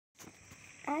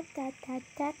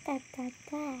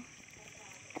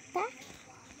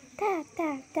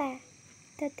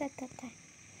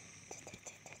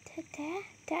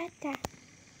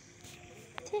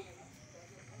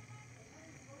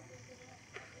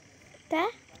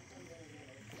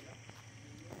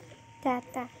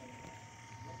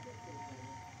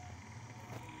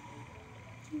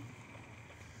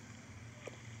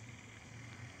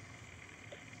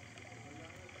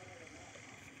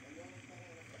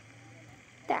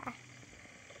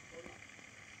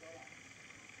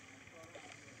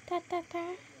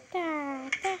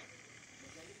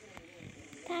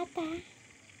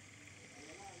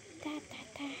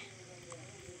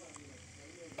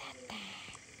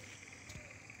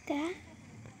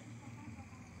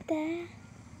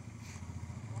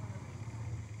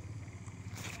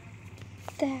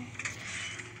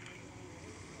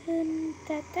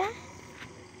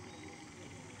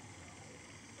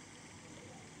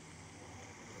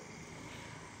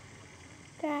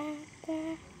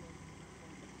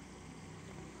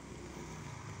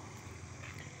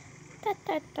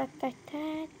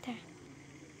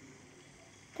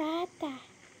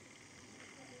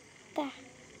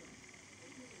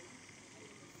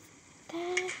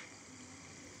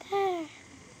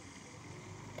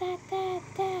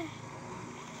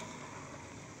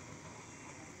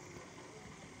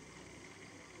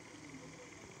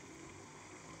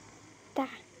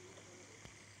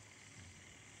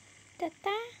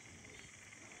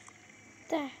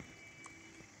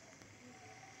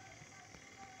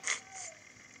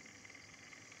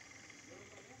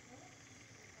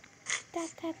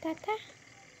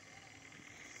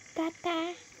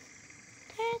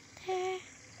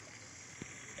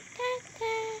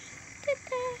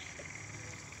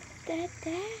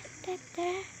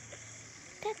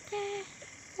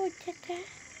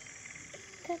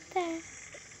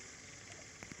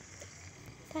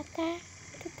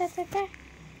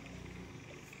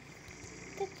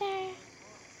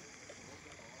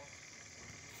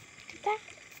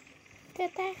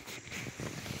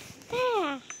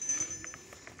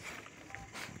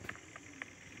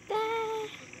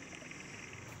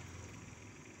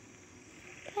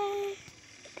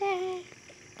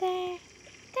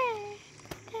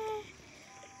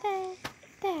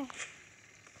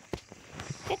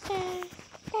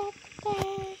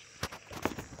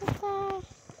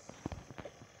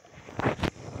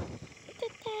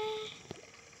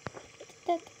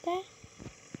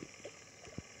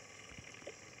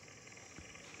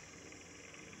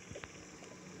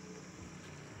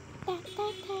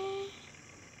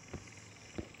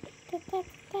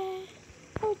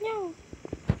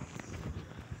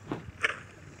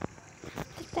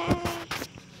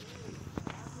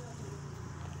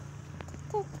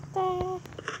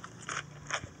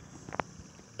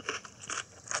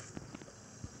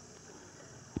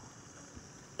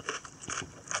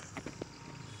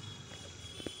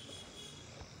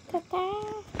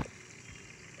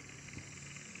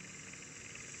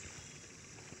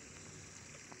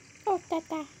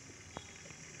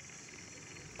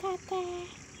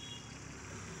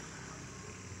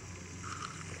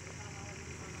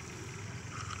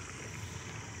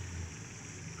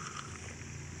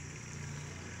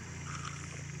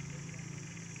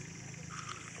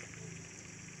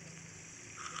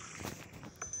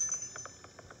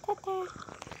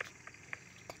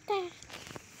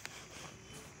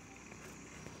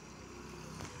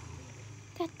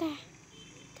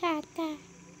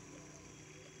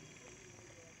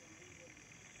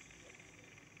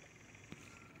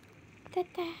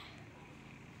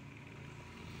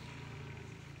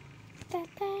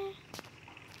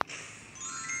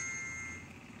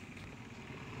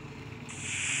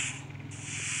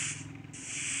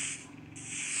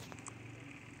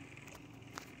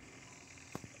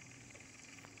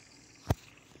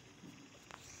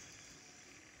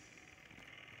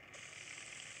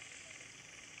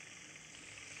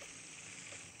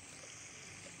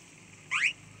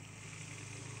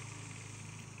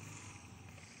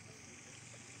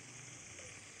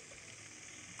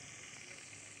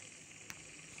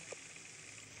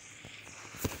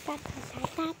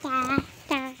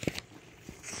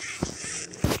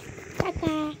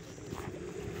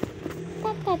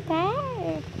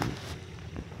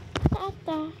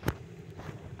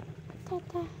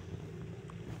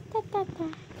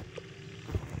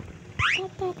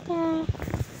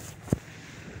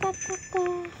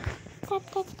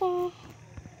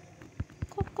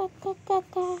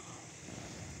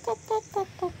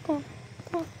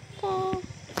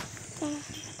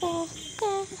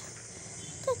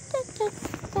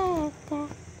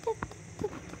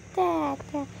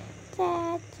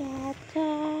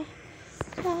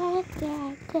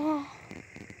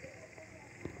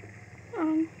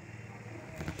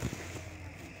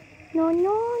No,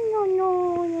 no, no,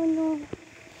 no, no, no.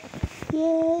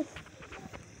 Yes.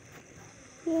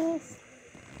 Yes.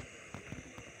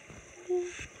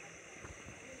 Yes.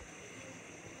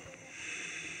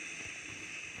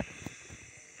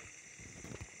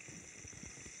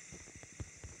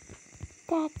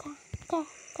 Da, da, da,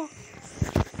 da.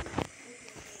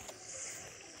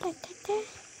 Da, da, da.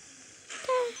 Da.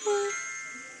 Da, da.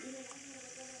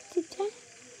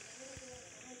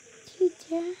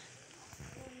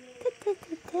 Da, da,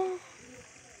 da, da.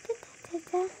 Da, da, da,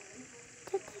 da.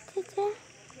 Da, da, da, da.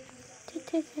 Da,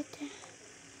 da, da, da.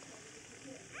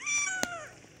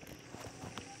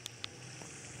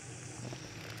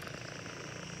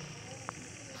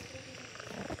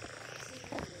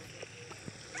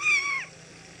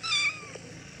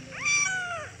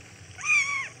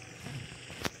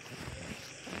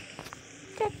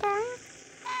 Da, da.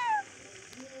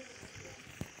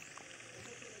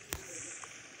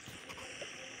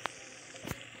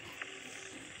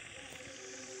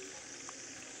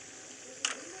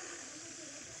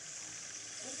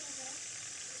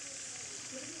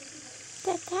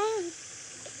 Da, da.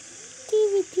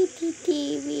 TV, TV,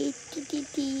 TV, TV,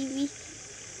 TV.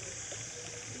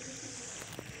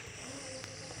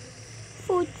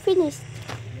 Food finished.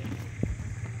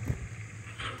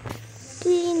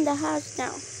 Clean the house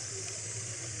now.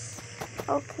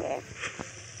 Okay.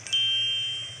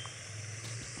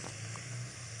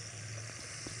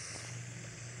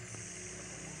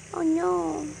 Oh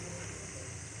no.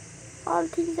 All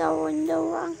things are in the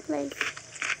wrong place.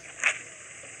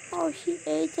 Oh, she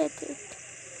ate at it.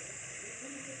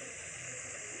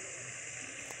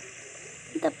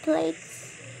 The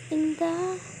plates in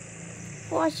the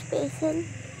wash basin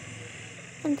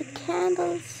and the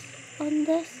candles on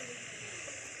this.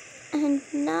 And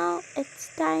now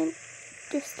it's time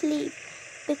to sleep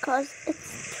because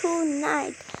it's too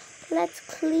night. Let's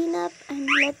clean up and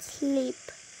let's sleep.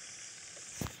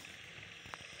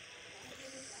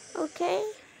 Okay?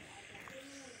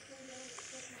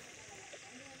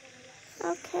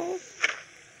 Okay.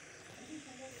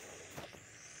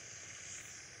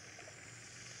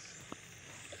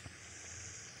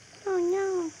 Oh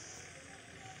no.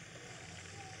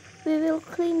 We will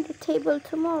clean the table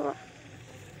tomorrow.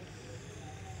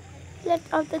 Let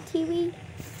off the TV.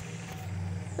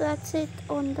 Let's sit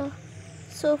on the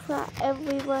sofa,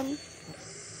 everyone.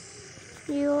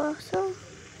 You also?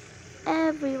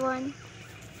 Everyone.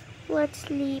 Let's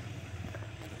sleep.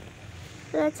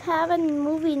 Let's have a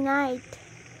movie night.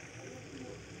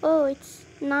 Oh, it's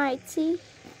night, see?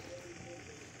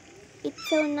 It's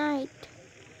so night.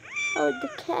 Oh, the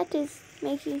cat is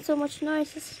making so much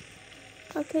noises.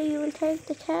 Okay, you will take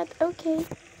the cat? Okay.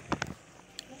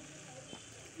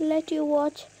 Let you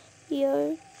watch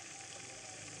your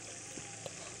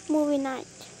movie night.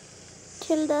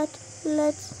 Till that,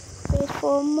 let's wait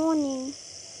for morning.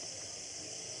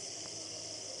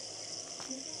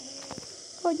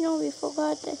 Oh no, we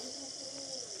forgot this.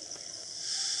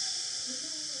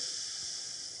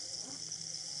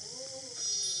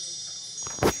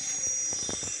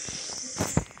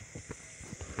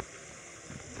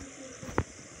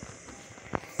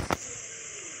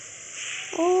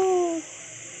 Oh,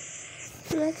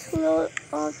 let's close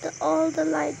off all the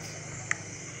lights.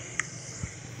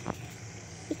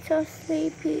 It's so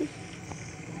sleepy.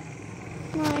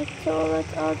 Night, so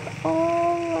let's off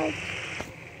all lights.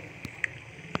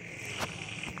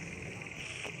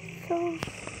 So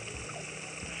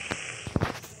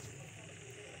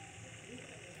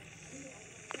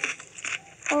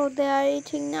oh, they are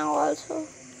eating now also.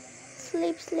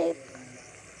 Sleep, sleep.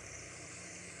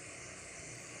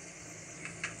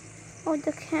 Oh,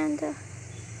 the candle.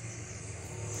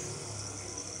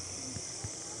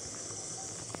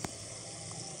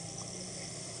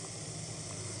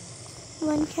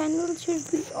 One candle should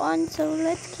be on, so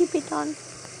let's keep it on.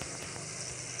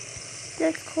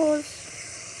 Let's close.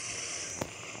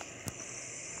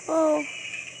 Oh,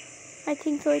 I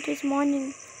think so it is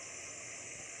morning.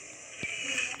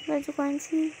 Let's go and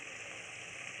see.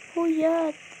 Oh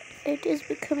yeah, it is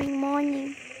becoming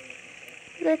morning.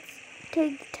 Let's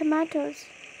take the tomatoes.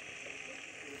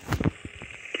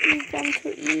 Leave them to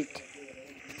eat.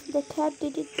 The cat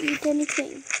didn't eat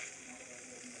anything.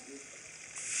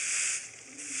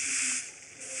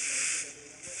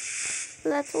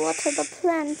 Let's water the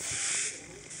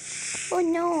plants. Oh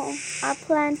no, our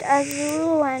plant is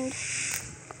ruined.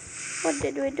 What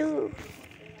did we do?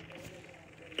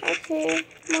 Okay,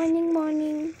 morning,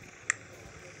 morning.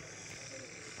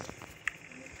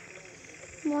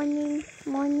 Morning,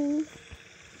 morning.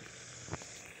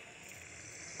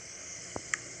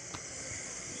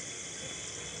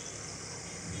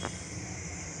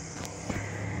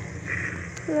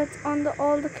 Let's on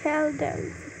all the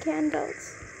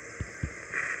candles.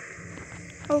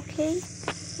 Okay,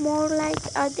 more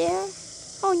lights are there.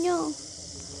 Oh no,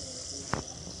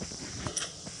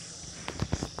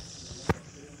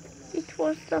 it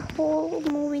was the whole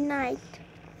movie night.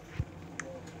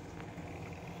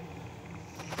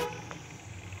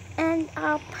 And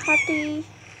our party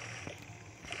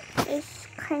is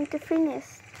kind of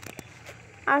finished.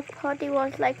 Our party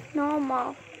was like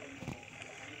normal.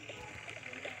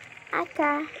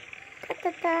 Aka,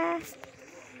 ta-ta-ta,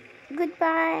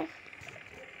 goodbye.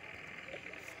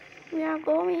 We are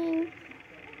going.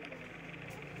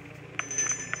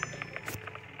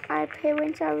 Our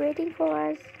parents are waiting for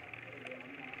us.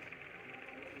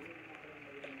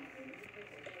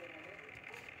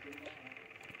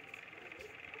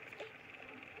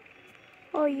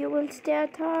 Oh, you will stay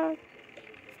at our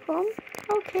home?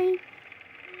 Okay.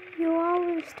 You all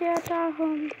will stay at our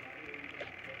home.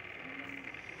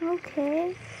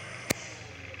 Okay.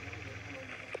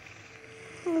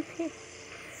 Okay.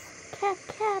 Cap.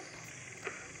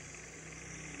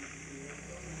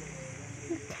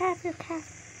 Your cap.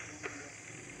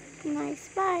 Nice,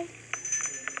 bye.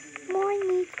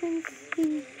 Morning,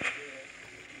 Quincy.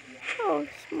 Oh,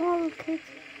 small kids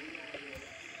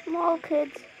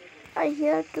are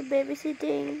here to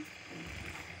babysitting.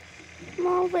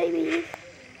 Small babies.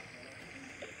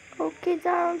 Oh, kids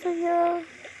are also here.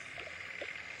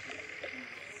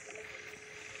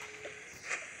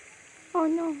 Oh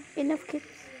no, enough kids.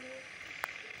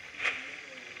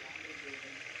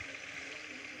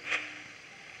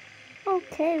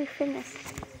 Okay, we finished.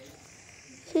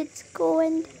 Kids, go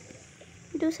and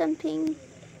do something.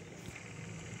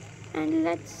 And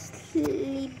let's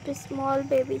sleep the small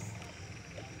babies.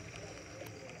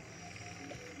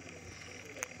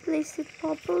 Please sit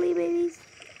properly, babies.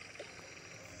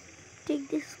 Take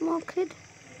this small kid.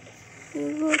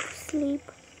 You go to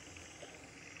sleep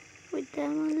with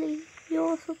them only. You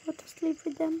also go to sleep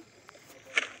with them.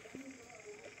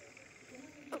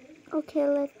 Okay,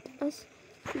 let us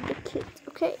feed the kids.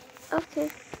 Okay.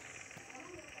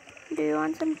 Do you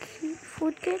want some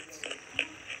food, kids?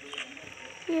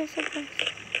 Yes, of course.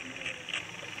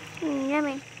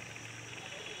 Yummy.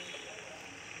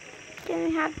 Can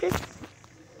we have this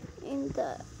in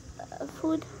the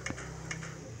food?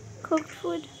 Cooked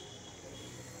food?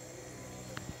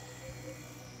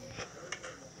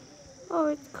 Oh,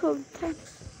 it's cooked.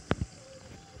 Thanks.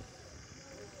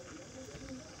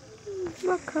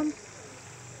 Welcome.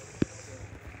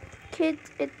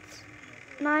 Kids, it's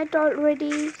night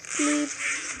already. Sleep.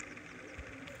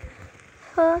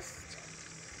 First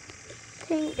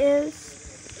thing is,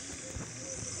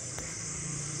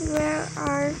 where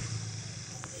are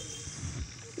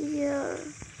your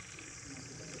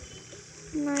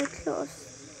night clothes?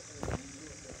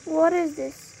 What is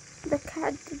this? The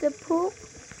cat did the poop?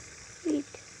 Eat.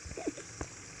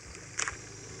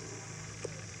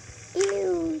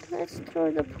 Ew, let's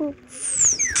throw the poop.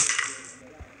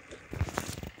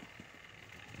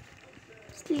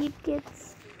 Sleep,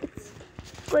 kids. It's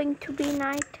going to be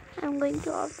night. I'm going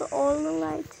to off all the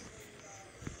lights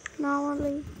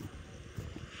normally.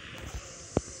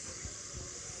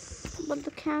 But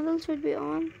the candle should be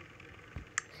on.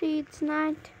 See, it's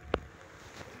night.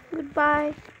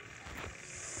 Goodbye.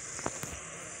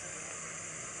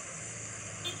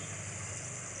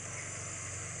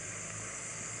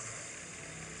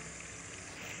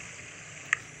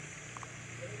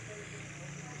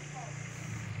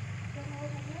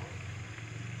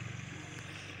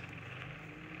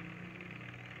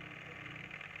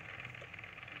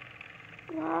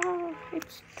 Wow,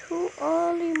 it's too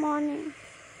early morning.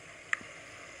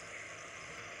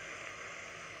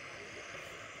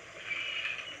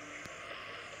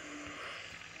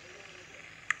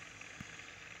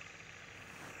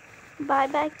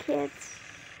 Bye-bye, kids.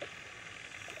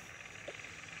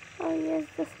 Oh yes,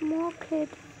 the small kid.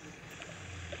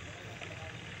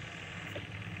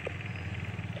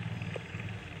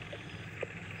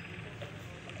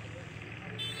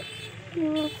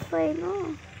 You will play,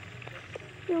 no?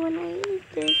 You wanna eat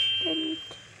this, then eat.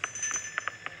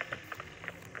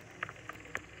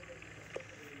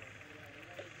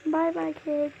 Bye-bye,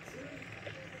 kids.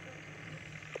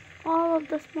 All of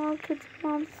the small kids'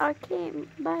 moms are came.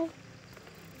 Bye.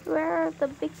 Where are the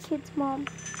big kids' mom?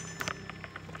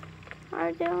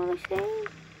 Are they only saying?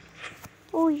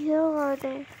 Oh, here are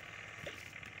they.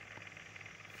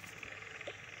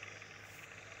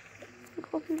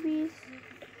 Go, babies.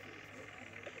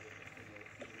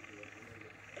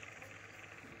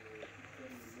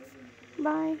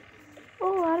 Bye.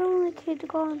 Oh, our only kid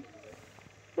gone.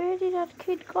 Where did that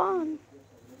kid gone?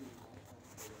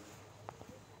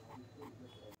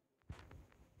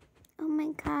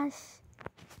 my gosh.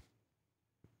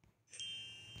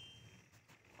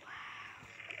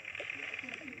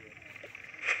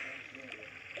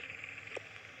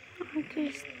 Our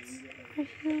guests are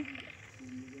here.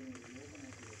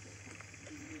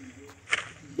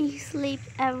 He sleeps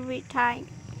every time.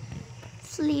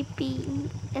 Sleeping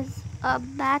is a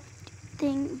bad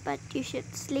thing, but you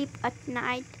should sleep at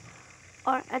night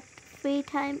or at free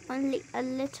time only a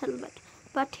little bit.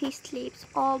 But he sleeps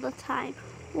all the time.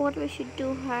 What we should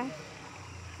do her?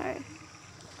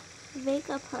 Wake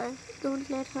up her. Don't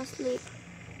let her sleep.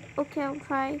 Okay, I'll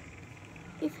try.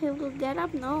 If he will get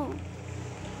up, no.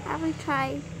 I will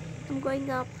try. I'm going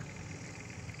up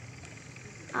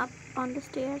on the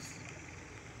stairs.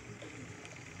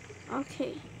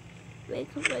 Okay.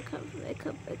 Wake up, wake up, wake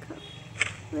up, wake up.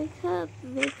 Wake up,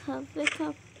 wake up, wake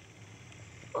up.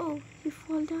 Oh, he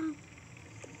fall down.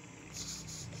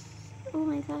 Oh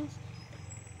my gosh.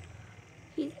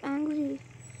 He's angry.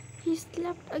 He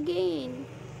slept again.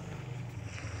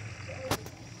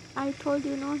 I told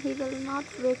you no, he will not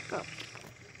wake up.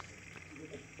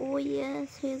 Oh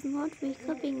yes, he is not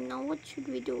waking. Now what should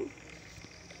we do?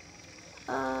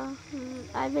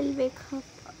 I will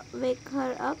wake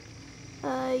her up.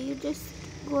 You just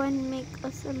go and make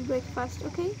us some breakfast,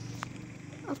 okay?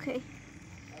 Okay.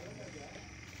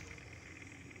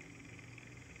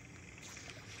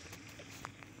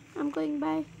 I'm going.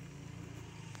 Bye.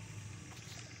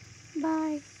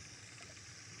 Bye.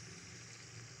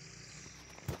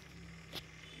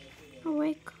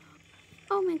 Wake up.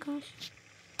 Oh my gosh.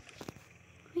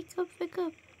 Wake up, wake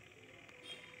up.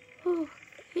 Oh,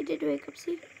 he did wake up,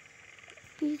 see?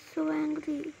 He's so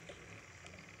angry.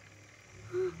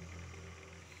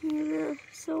 He's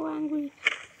so angry.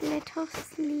 Let her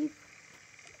sleep.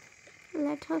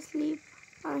 Let her sleep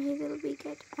or he will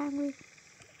get angry.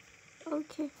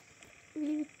 Okay,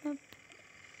 be with them.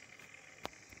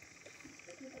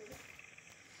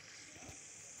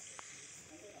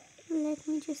 Let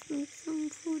me just make some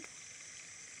food.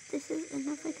 This is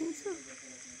enough, I think so.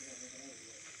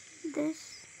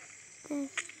 This.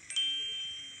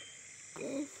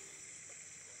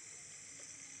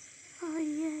 Oh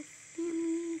yes,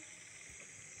 yummy.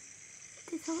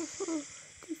 This also.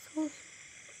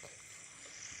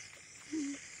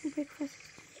 Breakfast.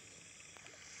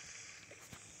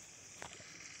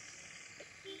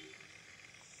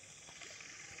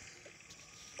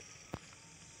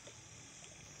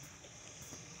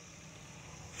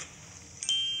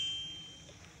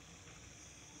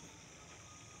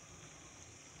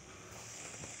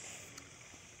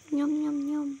 Yum yum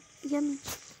yum. Yummy.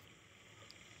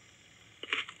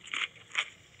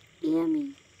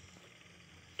 Yummy.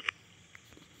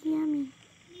 Yummy.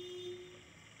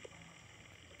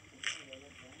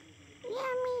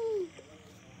 Yummy.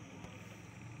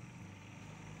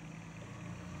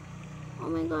 Oh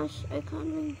my gosh, I can't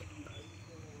drink.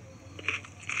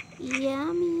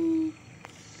 Yummy.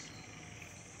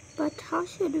 But how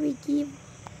should we give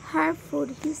her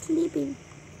food? He's sleeping.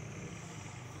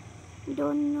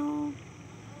 Don't know.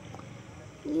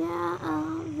 Yeah,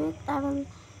 wait, I will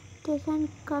take and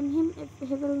come him if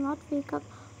he will not wake up.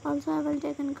 Also, I will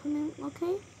take and come him,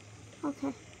 okay?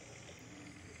 Okay.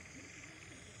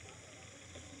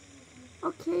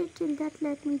 Okay, till that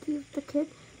let me give the kid,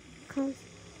 because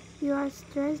you are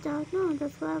stressed out now.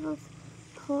 That's why I will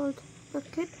hold the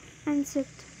kid and sit.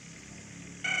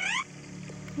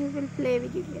 He will play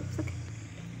video games, okay?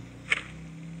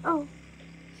 Oh,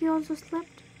 he also slept?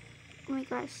 Oh my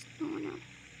gosh, no.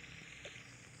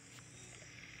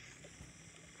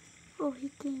 Oh, he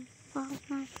came. Wow,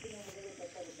 nice.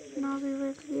 Now we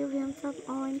will give him some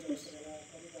oranges.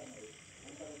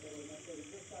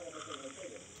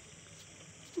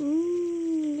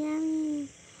 Yummy.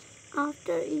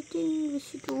 After eating, we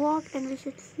should walk and we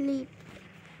should sleep.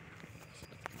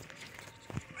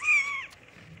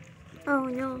 Oh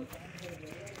no.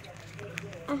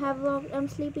 I have walked. I'm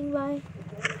sleeping. Bye.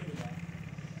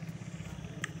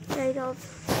 Right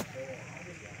off.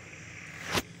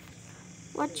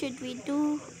 What should we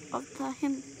do of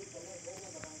him?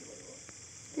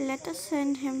 Let us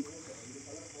send him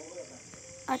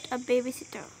at a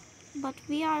babysitter. But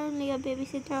we are only a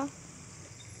babysitter.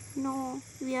 No,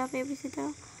 we are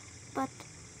babysitter. But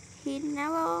he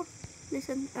never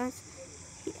listens to us.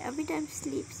 He every time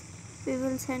sleeps. We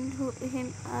will send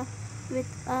him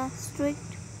with a strict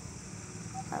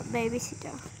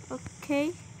babysitter.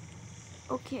 Okay?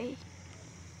 Okay.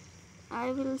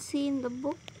 I will see in the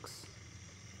books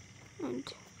and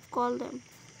call them.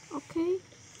 Okay?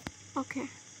 Okay.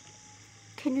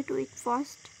 Can you do it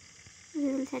fast?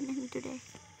 We will send him today.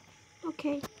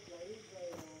 Okay.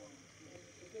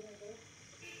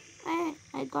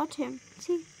 I got him.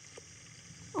 See?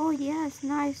 Oh yes,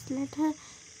 nice. Let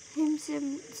him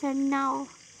send now.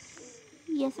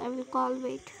 Yes, I will call.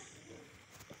 Wait.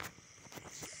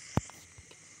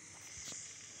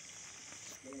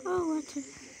 Oh,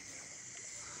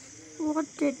 what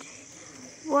did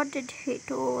what did he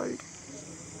told?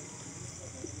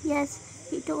 Yes,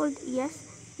 he told yes.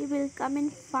 He will come in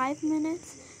 5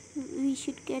 minutes. We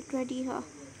should get ready here.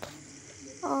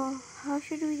 Oh, how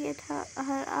should we get her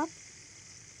up?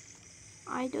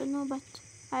 I don't know, but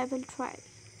I will try.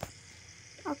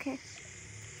 Okay.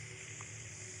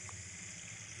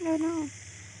 No, no.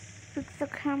 It's the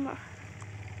camera.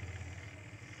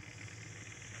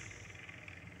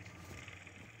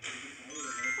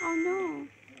 Oh no.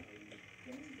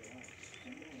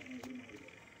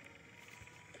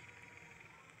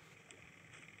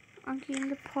 Uncle in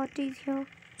the potty is here.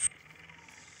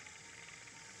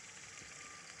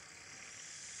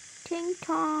 Ting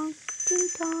tong, ting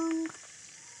tong.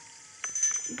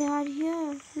 They are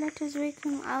here. Let us wake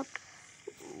them up.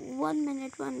 1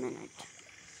 minute, 1 minute.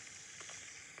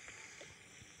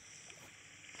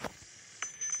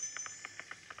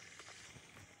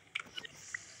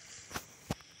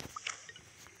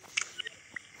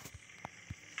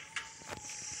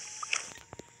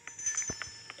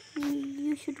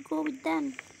 You should go with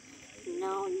them.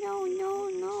 No, no, no,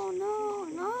 no, no,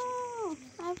 no.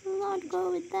 I will not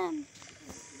go with them.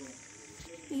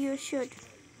 You should.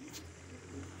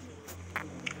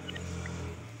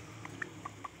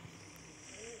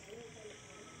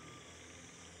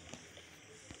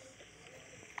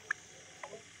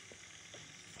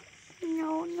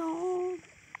 No, no.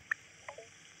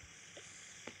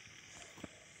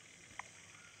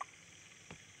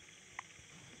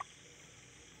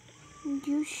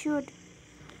 You should.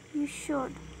 You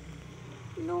should.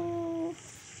 No.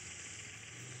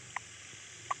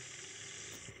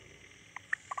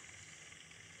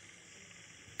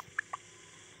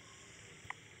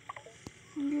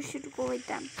 You should go with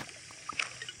them.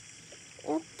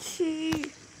 Okay.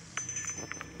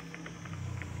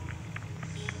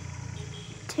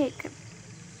 Take him.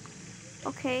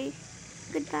 Okay.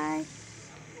 Goodbye.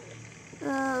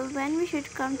 When we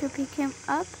should come to pick him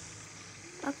up?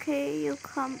 Okay, you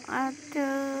come at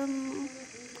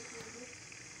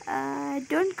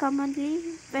don't come only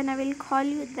when I will call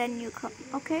you, then you come.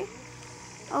 Okay?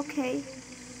 Okay.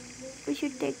 We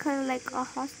should take her like a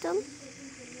hostel.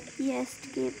 Yes,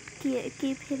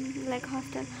 keep him like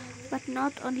hostel, but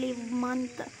not only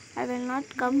month. I will not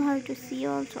come her to see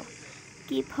also.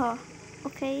 Keep her.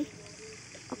 Okay?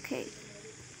 Okay.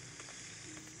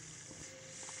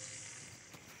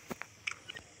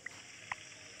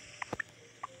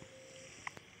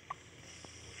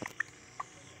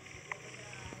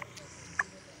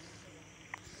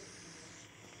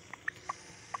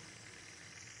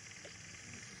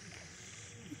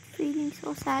 Feeling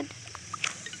so sad.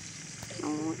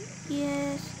 Oh,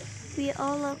 yes. We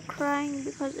all are crying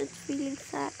because it's feeling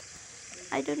sad.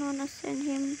 I don't want to send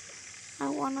him. I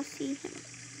want to see him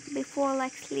before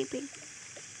like sleeping.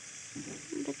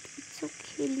 But it's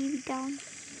okay. Leave it down.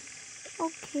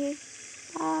 Okay.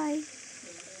 Bye.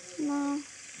 Now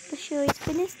the show is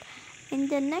finished. In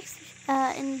the next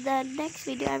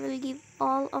video, I will give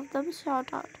all of them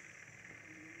shout out.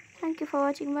 Thank you for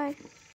watching. Bye.